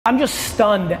I'm just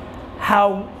stunned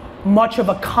how much of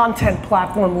a content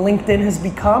platform LinkedIn has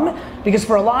become, because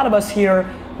for a lot of us here,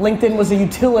 LinkedIn was a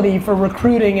utility for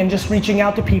recruiting and just reaching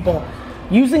out to people.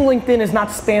 Using LinkedIn is not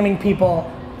spamming people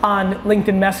on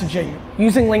LinkedIn messaging.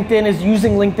 Using LinkedIn is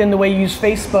using LinkedIn the way you use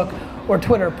Facebook or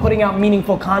Twitter, putting out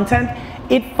meaningful content.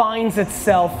 It finds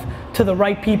itself to the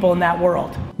right people in that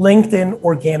world. LinkedIn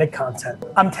organic content.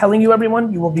 I'm telling you,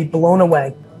 everyone, you will be blown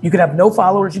away. You could have no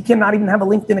followers, you cannot even have a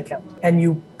LinkedIn account. And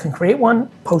you can create one,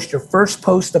 post your first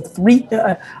post of three,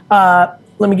 let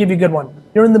me give you a good one.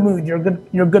 You're in the mood, you're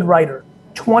a good writer.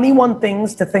 21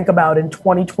 things to think about in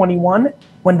 2021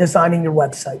 when designing your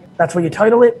website. That's what you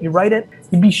title it, you write it.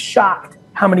 You'd be shocked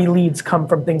how many leads come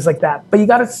from things like that. But you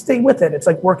gotta stay with it. It's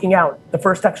like working out. The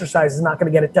first exercise is not gonna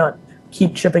get it done.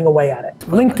 Keep chipping away at it.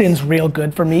 LinkedIn's real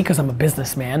good for me because I'm a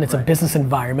businessman. It's a business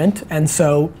environment. And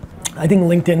so I think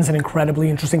LinkedIn's an incredibly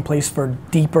interesting place for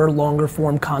deeper, longer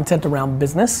form content around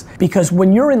business. Because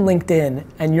when you're in LinkedIn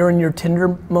and you're in your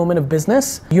Tinder moment of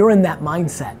business, you're in that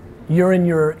mindset. You're in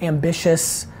your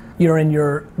ambitious, you're in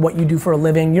your what you do for a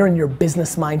living, you're in your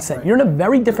business mindset. You're in a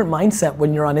very different mindset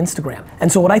when you're on Instagram. And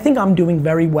so what I think I'm doing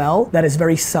very well, that is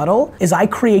very subtle, is I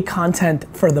create content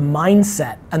for the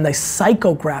mindset and the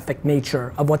psychographic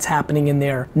nature of what's happening in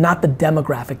there, not the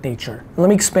demographic nature. Let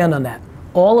me expand on that.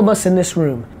 All of us in this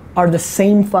room are the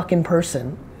same fucking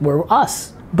person. We're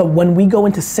us. But when we go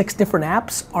into 6 different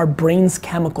apps, our brain's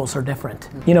chemicals are different.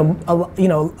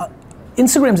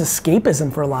 Instagram's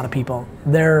escapism for a lot of people.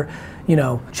 They're,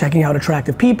 checking out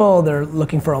attractive people, they're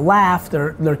looking for a laugh,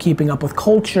 they're keeping up with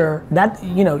culture. That,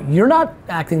 you're not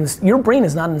acting, your brain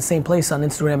is not in the same place on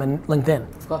Instagram and LinkedIn.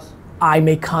 Of course. I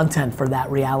make content for that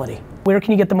reality. Where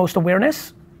can you get the most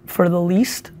awareness? For the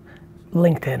least,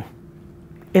 LinkedIn.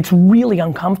 It's really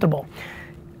uncomfortable.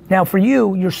 Now for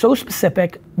you, you're so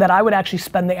specific that I would actually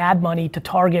spend the ad money to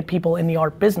target people in the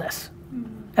art business.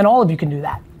 And all of you can do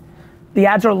that. The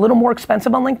ads are a little more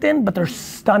expensive on LinkedIn, but they're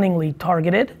stunningly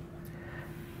targeted.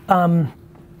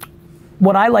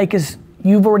 What I like is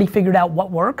you've already figured out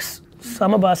what works.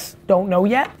 Some of us don't know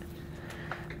yet.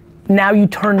 Now you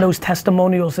turn those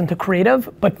testimonials into creative,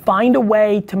 but find a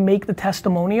way to make the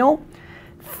testimonial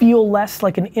feel less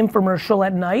like an infomercial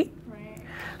at night.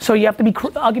 So you have to be,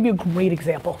 I'll give you a great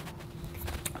example.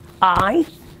 I'm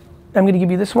gonna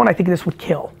give you this one, I think this would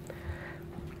kill.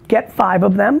 Get 5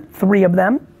 of them, 3 of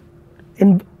them,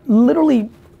 in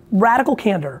literally radical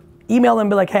candor. Email them and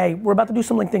be like, hey, we're about to do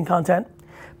some LinkedIn content,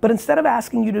 but instead of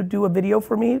asking you to do a video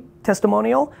for me,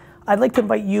 testimonial, I'd like to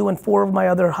invite you and 4 of my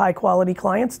other high quality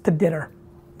clients to dinner.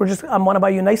 I wanna buy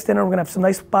you a nice dinner, we're gonna have some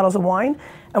nice bottles of wine,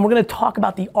 and we're gonna talk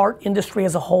about the art industry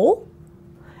as a whole,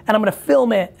 and I'm gonna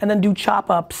film it and then do chop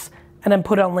ups and then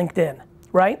put it on LinkedIn,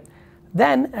 right?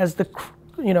 Then as the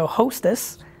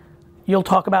hostess, you'll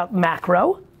talk about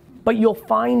macro, but you'll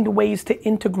find ways to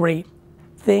integrate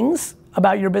things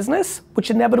about your business, which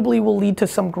inevitably will lead to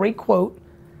some great quote.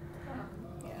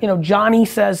 Johnny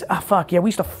says, fuck, yeah, we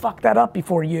used to fuck that up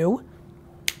before you.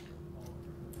 Yeah.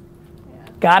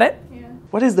 Got it? Yeah.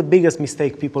 What is the biggest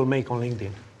mistake people make on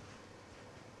LinkedIn?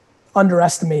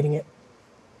 Underestimating it.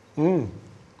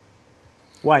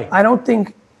 Why? I don't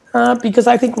think, because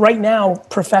I think right now,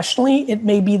 professionally, it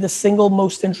may be the single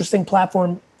most interesting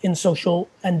platform in social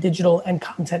and digital and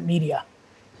content media.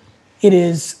 It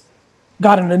is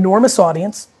got an enormous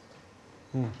audience.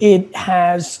 It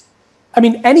has,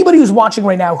 anybody who's watching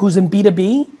right now who's in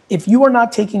B2B, if you are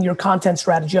not taking your content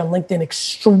strategy on LinkedIn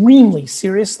extremely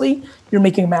seriously, you're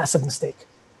making a massive mistake.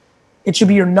 It should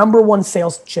be your #1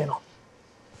 sales channel.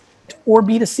 Or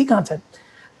B2C content.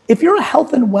 If you're a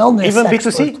health and wellness even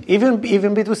expert, B2C, even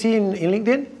B2C in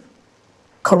LinkedIn?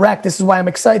 Correct, this is why I'm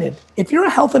excited. If you're a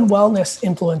health and wellness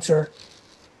influencer,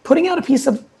 putting out a piece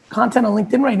of content on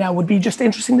LinkedIn right now would be just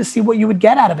interesting to see what you would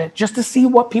get out of it, just to see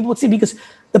what people would see, because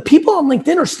the people on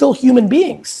LinkedIn are still human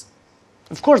beings.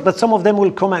 Of course, but some of them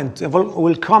will comment,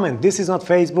 this is not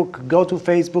Facebook, go to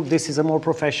Facebook, this is a more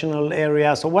professional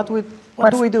area. So what do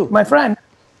we do? My friend,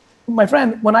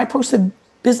 when I posted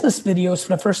business videos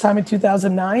for the first time in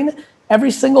 2009,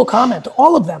 every single comment,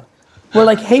 all of them, were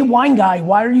like, hey, wine guy,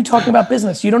 why are you talking about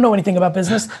business? You don't know anything about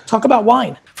business, talk about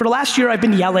wine. For the last year, I've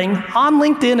been yelling on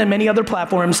LinkedIn and many other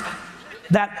platforms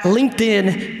that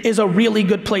LinkedIn is a really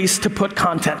good place to put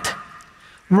content.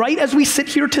 Right as we sit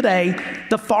here today,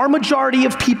 the far majority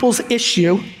of people's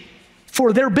issue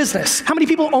for their business. How many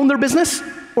people own their business?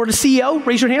 Or the CEO,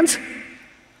 raise your hands.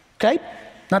 Okay,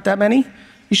 not that many.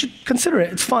 You should consider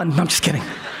it, it's fun. No, I'm just kidding.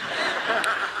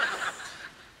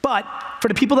 But for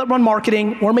the people that run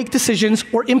marketing or make decisions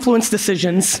or influence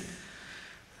decisions,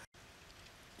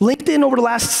 LinkedIn over the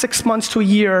last 6 months to a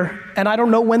year, and I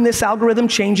don't know when this algorithm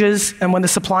changes and when the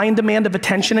supply and demand of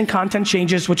attention and content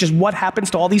changes, which is what happens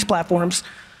to all these platforms.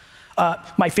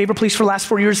 My favorite place for the last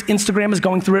 4 years, Instagram is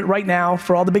going through it right now.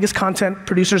 For all the biggest content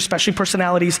producers, especially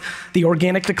personalities, the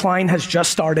organic decline has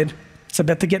just started. It's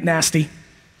about to get nasty.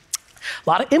 A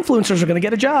lot of influencers are gonna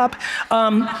get a job.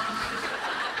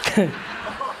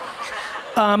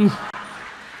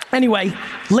 Anyway,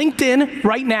 LinkedIn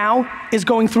right now is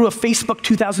going through a Facebook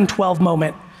 2012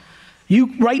 moment.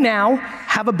 You right now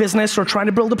have a business or trying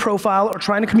to build a profile or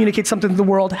trying to communicate something to the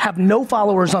world, have no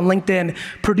followers on LinkedIn,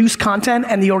 produce content,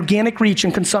 and the organic reach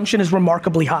and consumption is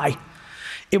remarkably high.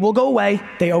 It will go away,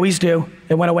 they always do.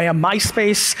 It went away on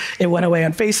MySpace, it went away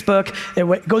on Facebook,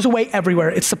 it goes away everywhere.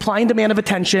 It's supply and demand of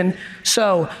attention.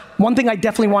 So, one thing I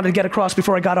definitely wanted to get across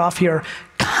before I got off here,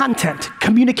 content,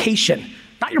 communication,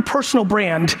 not your personal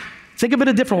brand. Think of it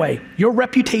a different way. Your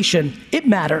reputation, it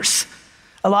matters.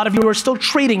 A lot of you are still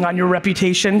trading on your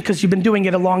reputation because you've been doing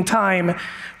it a long time.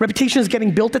 Reputation is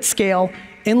getting built at scale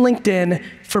in LinkedIn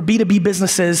for B2B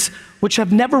businesses, which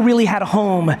have never really had a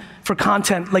home for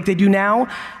content like they do now,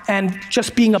 and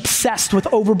just being obsessed with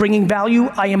overbringing value.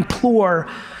 I implore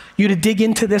you to dig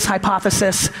into this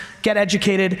hypothesis, get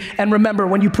educated, and remember,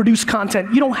 when you produce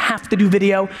content, you don't have to do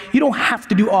video, you don't have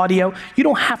to do audio, you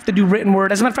don't have to do written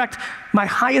word. As a matter of fact, my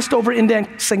highest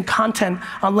over-indexing content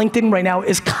on LinkedIn right now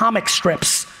is comic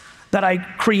strips that I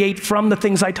create from the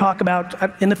things I talk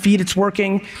about in the feed. It's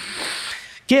working.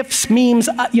 GIFs, memes,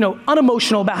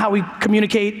 unemotional about how we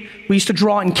communicate. We used to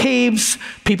draw in caves.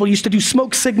 People used to do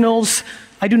smoke signals.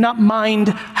 I do not mind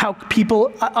how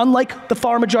people, unlike the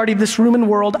far majority of this room and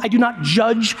world, I do not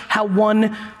judge how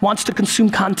one wants to consume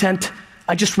content.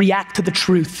 I just react to the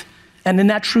truth. And in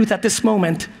that truth at this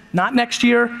moment, not next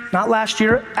year, not last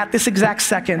year, at this exact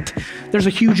second, there's a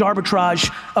huge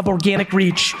arbitrage of organic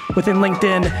reach within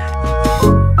LinkedIn.